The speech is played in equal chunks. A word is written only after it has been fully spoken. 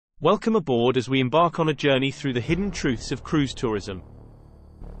Welcome aboard as we embark on a journey through the hidden truths of cruise tourism.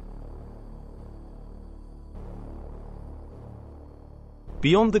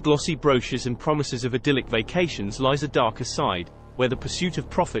 Beyond the glossy brochures and promises of idyllic vacations lies a darker side, where the pursuit of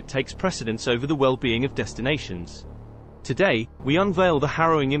profit takes precedence over the well-being of destinations. Today, we unveil the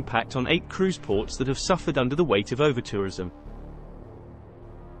harrowing impact on 8 cruise ports that have suffered under the weight of overtourism.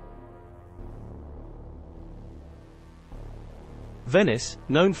 Venice,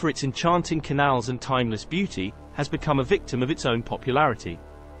 known for its enchanting canals and timeless beauty, has become a victim of its own popularity.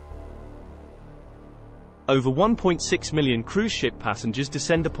 Over 1.6 million cruise ship passengers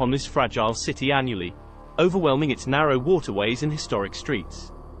descend upon this fragile city annually, overwhelming its narrow waterways and historic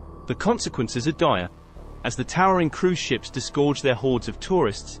streets. The consequences are dire. As the towering cruise ships disgorge their hordes of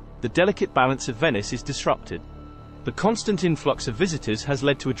tourists, the delicate balance of Venice is disrupted. The constant influx of visitors has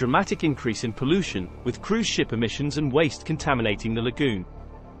led to a dramatic increase in pollution, with cruise ship emissions and waste contaminating the lagoon.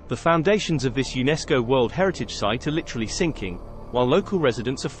 The foundations of this UNESCO World Heritage Site are literally sinking, while local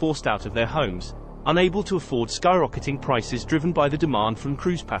residents are forced out of their homes, unable to afford skyrocketing prices driven by the demand from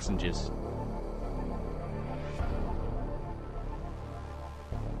cruise passengers.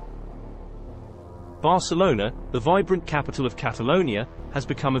 Barcelona, the vibrant capital of Catalonia, has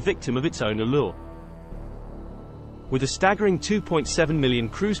become a victim of its own allure. With a staggering 2.7 million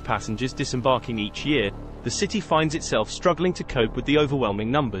cruise passengers disembarking each year, the city finds itself struggling to cope with the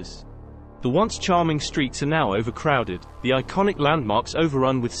overwhelming numbers. The once charming streets are now overcrowded, the iconic landmarks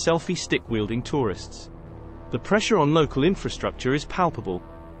overrun with selfie stick-wielding tourists. The pressure on local infrastructure is palpable,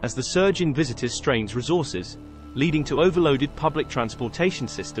 as the surge in visitors strains resources, leading to overloaded public transportation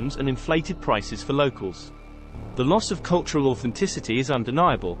systems and inflated prices for locals. The loss of cultural authenticity is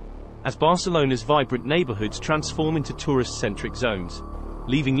undeniable, as Barcelona's vibrant neighborhoods transform into tourist-centric zones,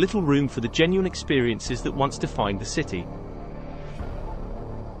 leaving little room for the genuine experiences that once defined the city.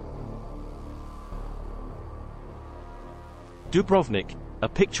 Dubrovnik, a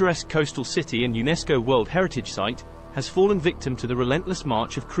picturesque coastal city and UNESCO World Heritage Site, has fallen victim to the relentless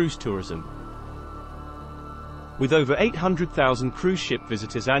march of cruise tourism. With over 800,000 cruise ship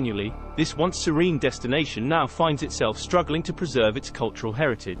visitors annually, this once serene destination now finds itself struggling to preserve its cultural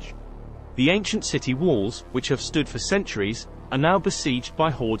heritage. The ancient city walls, which have stood for centuries, are now besieged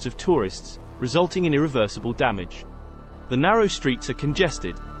by hordes of tourists, resulting in irreversible damage. The narrow streets are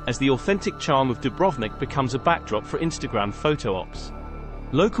congested, as the authentic charm of Dubrovnik becomes a backdrop for Instagram photo ops.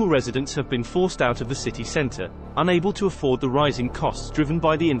 Local residents have been forced out of the city center, unable to afford the rising costs driven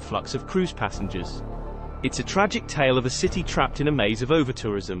by the influx of cruise passengers. It's a tragic tale of a city trapped in a maze of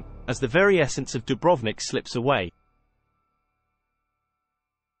overtourism, as the very essence of Dubrovnik slips away.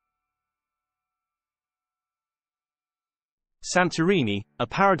 Santorini, a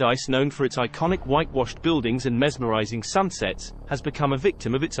paradise known for its iconic whitewashed buildings and mesmerizing sunsets, has become a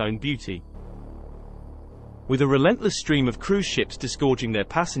victim of its own beauty. With a relentless stream of cruise ships disgorging their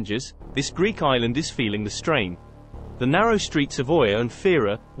passengers, this Greek island is feeling the strain. The narrow streets of Oia and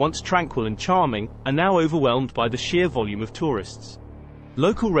Fira, once tranquil and charming, are now overwhelmed by the sheer volume of tourists.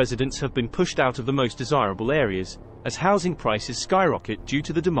 Local residents have been pushed out of the most desirable areas, as housing prices skyrocket due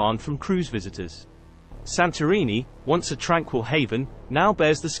to the demand from cruise visitors. Santorini, once a tranquil haven, now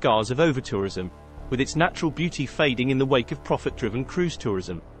bears the scars of overtourism, with its natural beauty fading in the wake of profit-driven cruise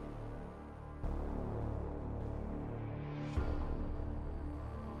tourism.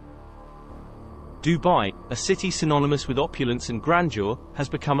 Dubai, a city synonymous with opulence and grandeur, has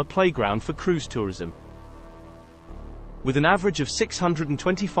become a playground for cruise tourism. With an average of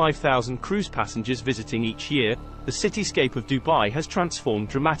 625,000 cruise passengers visiting each year, the cityscape of Dubai has transformed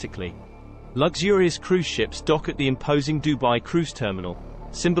dramatically. Luxurious cruise ships dock at the imposing Dubai cruise terminal,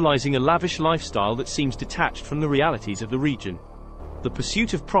 symbolizing a lavish lifestyle that seems detached from the realities of the region. The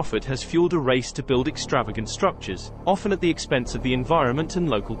pursuit of profit has fueled a race to build extravagant structures, often at the expense of the environment and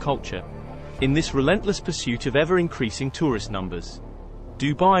local culture. In this relentless pursuit of ever-increasing tourist numbers,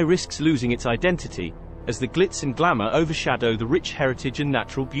 Dubai risks losing its identity, as the glitz and glamour overshadow the rich heritage and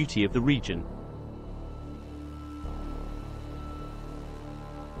natural beauty of the region.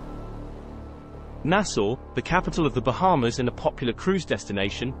 Nassau, the capital of the Bahamas and a popular cruise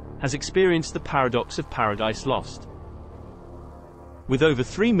destination, has experienced the paradox of paradise lost. With over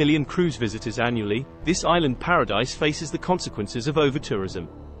 3 million cruise visitors annually, this island paradise faces the consequences of overtourism.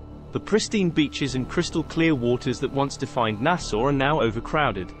 The pristine beaches and crystal-clear waters that once defined Nassau are now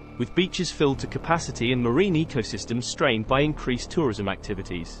overcrowded, with beaches filled to capacity and marine ecosystems strained by increased tourism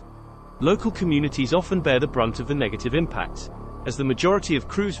activities. Local communities often bear the brunt of the negative impacts, as the majority of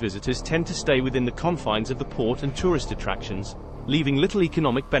cruise visitors tend to stay within the confines of the port and tourist attractions, leaving little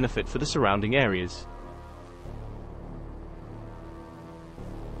economic benefit for the surrounding areas.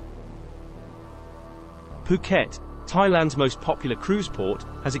 Phuket, Thailand's most popular cruise port,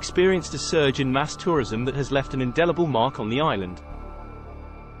 has experienced a surge in mass tourism that has left an indelible mark on the island.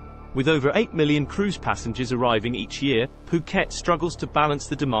 With over 8 million cruise passengers arriving each year, Phuket struggles to balance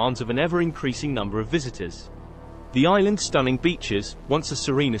the demands of an ever-increasing number of visitors. The island's stunning beaches, once a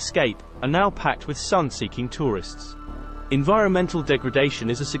serene escape, are now packed with sun-seeking tourists. Environmental degradation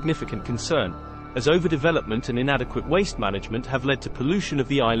is a significant concern, as overdevelopment and inadequate waste management have led to pollution of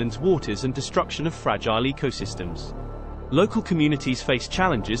the island's waters and destruction of fragile ecosystems. Local communities face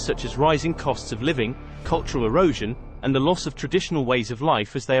challenges such as rising costs of living, cultural erosion, and the loss of traditional ways of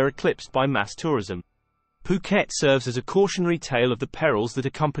life as they are eclipsed by mass tourism. Phuket serves as a cautionary tale of the perils that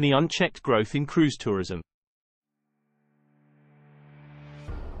accompany unchecked growth in cruise tourism.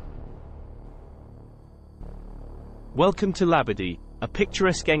 Welcome to Labadee, a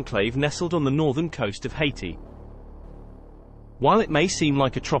picturesque enclave nestled on the northern coast of Haiti. While it may seem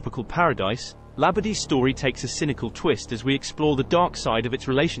like a tropical paradise, Labadee's story takes a cynical twist as we explore the dark side of its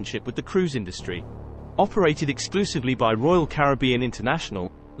relationship with the cruise industry. Operated exclusively by Royal Caribbean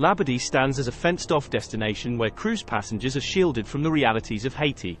International, Labadee stands as a fenced-off destination where cruise passengers are shielded from the realities of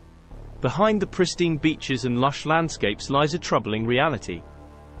Haiti. Behind the pristine beaches and lush landscapes lies a troubling reality.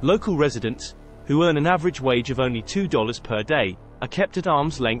 Local residents, who earn an average wage of only $2 per day, are kept at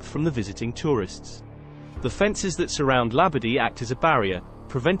arm's length from the visiting tourists. The fences that surround Labadee act as a barrier,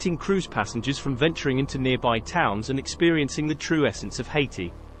 preventing cruise passengers from venturing into nearby towns and experiencing the true essence of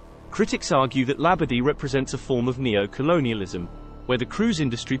Haiti. Critics argue that Labadee represents a form of neo-colonialism, where the cruise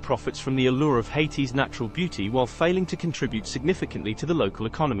industry profits from the allure of Haiti's natural beauty while failing to contribute significantly to the local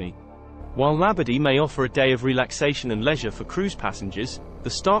economy. While Labadee may offer a day of relaxation and leisure for cruise passengers, the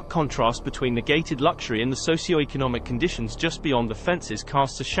stark contrast between the gated luxury and the socio-economic conditions just beyond the fences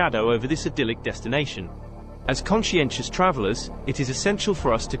casts a shadow over this idyllic destination. As conscientious travelers, it is essential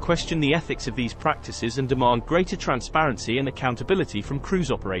for us to question the ethics of these practices and demand greater transparency and accountability from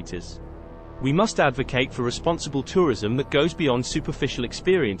cruise operators. We must advocate for responsible tourism that goes beyond superficial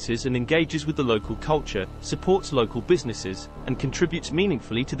experiences and engages with the local culture, supports local businesses, and contributes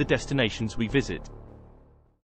meaningfully to the destinations we visit.